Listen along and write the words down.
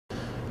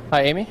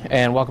Hi Amy,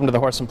 and welcome to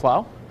the Horse and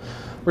Plow.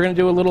 We're going to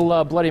do a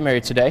little Bloody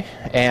Mary today,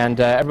 and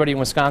everybody in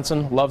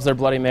Wisconsin loves their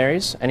Bloody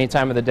Marys any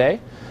time of the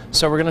day.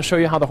 So we're going to show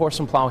you how the Horse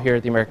and Plow here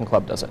at the American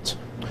Club does it. So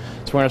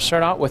we're going to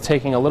start out with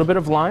taking a little bit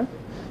of lime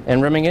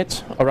and rimming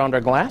it around our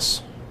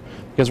glass,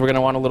 because we're going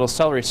to want a little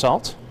celery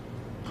salt.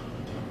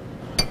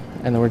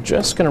 And then we're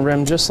just going to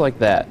rim just like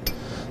that.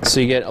 So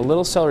you get a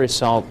little celery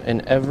salt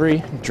in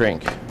every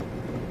drink.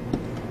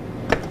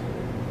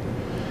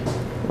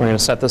 We're going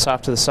to set this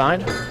off to the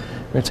side.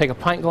 We're going to take a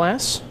pint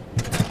glass,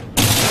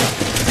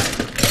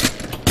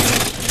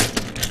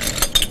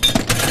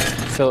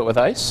 fill it with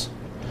ice,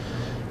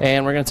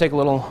 and we're going to take a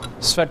little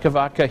Svedka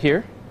vodka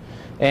here.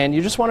 And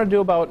you just want to do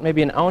about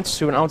maybe an ounce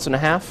to an ounce and a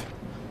half,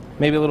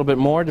 maybe a little bit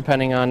more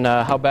depending on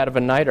how bad of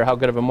a night or how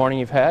good of a morning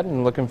you've had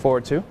and looking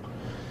forward to.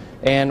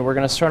 And we're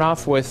going to start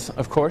off with,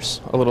 of course,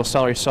 a little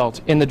celery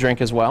salt in the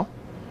drink as well.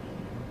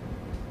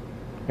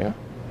 Yeah.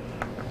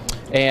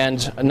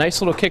 And a nice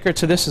little kicker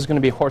to this is going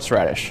to be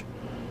horseradish.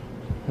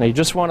 Now you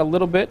just want a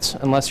little bit,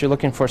 unless you're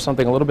looking for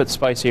something a little bit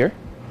spicier.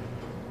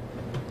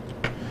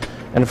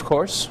 And of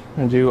course, I'm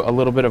going to do a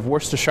little bit of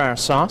Worcestershire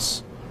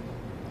sauce.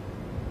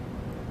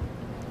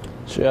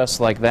 Just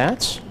like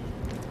that.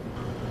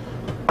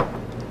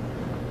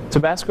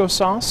 Tabasco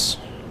sauce.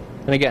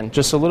 And again,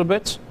 just a little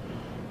bit,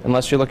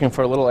 unless you're looking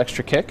for a little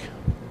extra kick.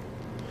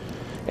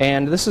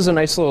 And this is a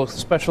nice little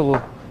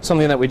special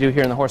something that we do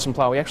here in the Horse and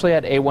Plow. We actually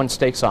add A1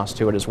 steak sauce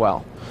to it as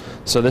well.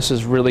 So this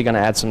is really going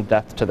to add some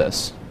depth to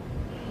this.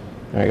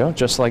 There you go,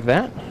 just like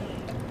that.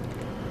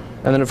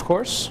 And then of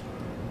course,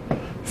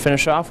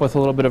 finish off with a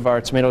little bit of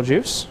our tomato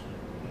juice.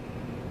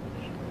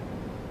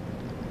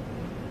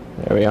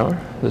 There we are.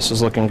 This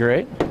is looking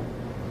great. And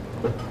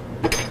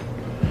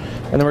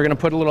then we're going to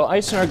put a little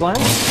ice in our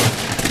glass.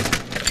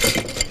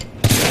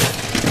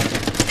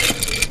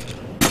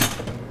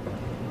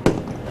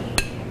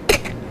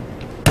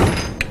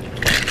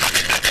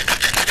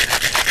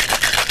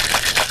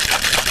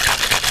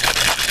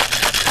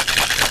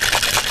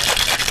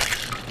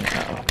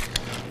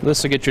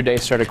 This will get your day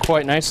started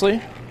quite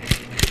nicely.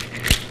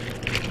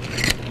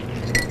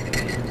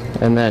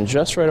 And then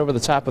just right over the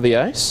top of the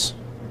ice.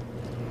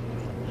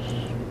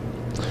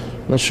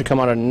 This should come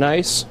out a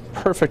nice,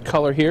 perfect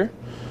color here.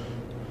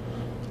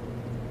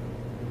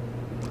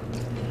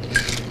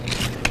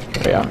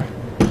 There we are.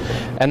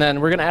 And then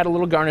we're going to add a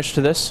little garnish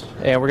to this.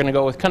 And we're going to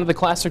go with kind of the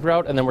classic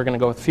route, and then we're going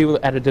to go with a few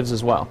additives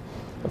as well.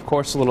 Of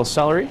course, a little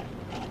celery.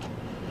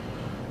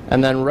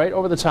 And then right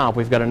over the top,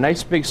 we've got a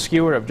nice big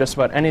skewer of just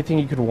about anything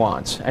you could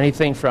want.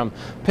 Anything from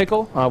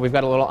pickle, we've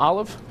got a little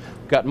olive,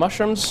 we've got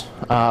mushrooms,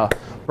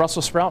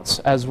 Brussels sprouts,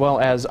 as well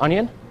as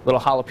onion, a little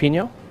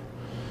jalapeno,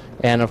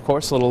 and of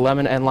course a little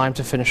lemon and lime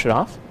to finish it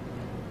off.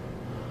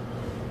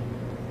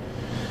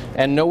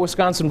 And no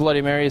Wisconsin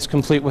Bloody Mary is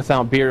complete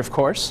without beer, of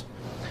course.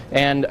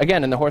 And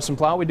again, in the Horse and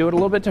Plow, we do it a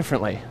little bit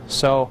differently.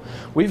 So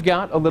we've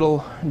got a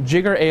little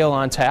Jigger Ale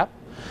on tap,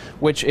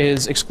 which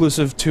is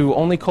exclusive to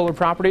only Kohler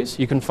properties.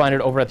 You can find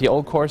it over at the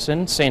Old Course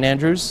in St.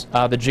 Andrews,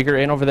 the Jigger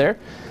Inn over there.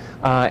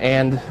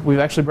 And we've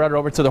actually brought it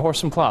over to the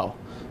Horse and Plow.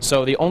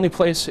 So the only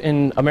place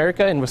in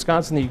America, in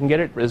Wisconsin, that you can get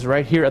it is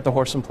right here at the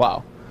Horse and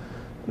Plow.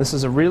 This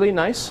is a really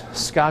nice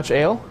Scotch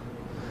ale.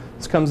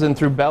 This comes in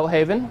through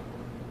Bellhaven.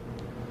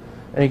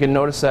 And you can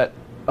notice that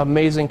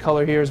amazing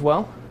color here as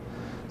well.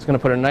 It's going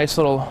to put a nice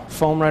little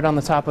foam right on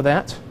the top of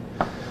that.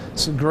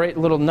 It's a great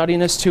little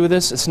nuttiness to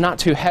this. It's not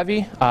too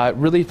heavy. It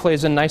really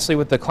plays in nicely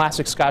with the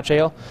classic Scotch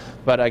ale.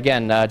 But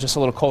again, just a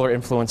little Kohler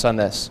influence on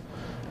this.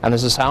 And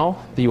this is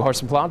how the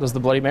Horse and Plow does the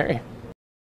Bloody Mary.